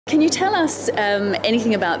Can you tell us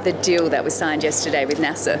anything about the deal that was signed yesterday with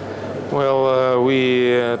NASA? Well,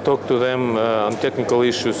 we talked to them on technical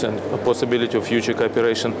issues and a possibility of future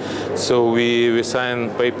cooperation. So we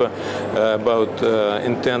signed paper about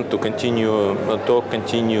intent to continue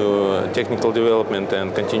continue technical development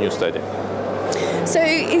and continue study. So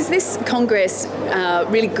is this Congress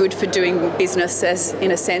really good for doing business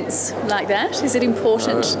in a sense like that? Is it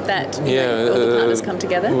important that all the partners come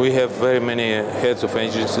together? We have very many heads of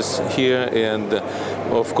agencies here, and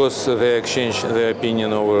of course they exchange their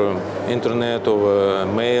opinion over internet, over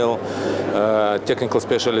mail. Technical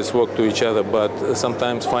specialists work to each other, but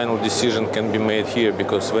sometimes final decision can be made here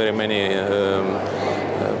because very many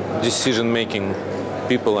decision-making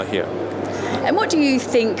people are here. And what do you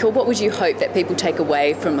think, or what would you hope that people take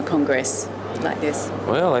away from a Congress like this?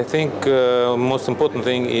 Well, I think most important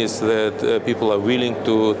thing is that people are willing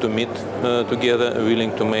to meet together,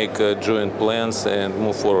 willing to make joint plans and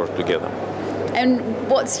move forward together. And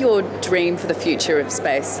what's your dream for the future of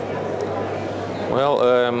space? Well,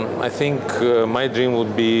 I think my dream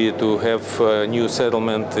would be to have a new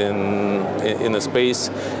settlement in a space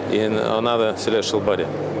in another celestial body.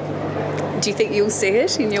 Do you think you'll see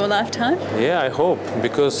it in your lifetime? Yeah, I hope,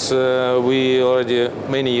 because we already,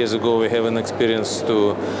 many years ago, we have an experience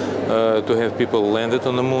to have people landed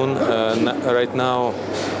on the moon. Right now,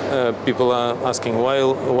 people are asking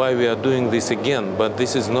why we are doing this again, but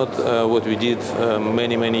this is not what we did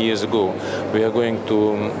many years ago. We are going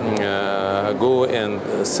to go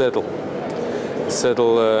and settle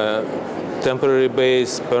temporary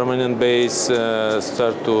base, permanent base,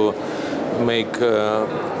 start to make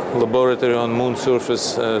laboratory on moon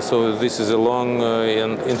surface, so this is a long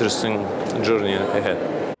and interesting journey ahead.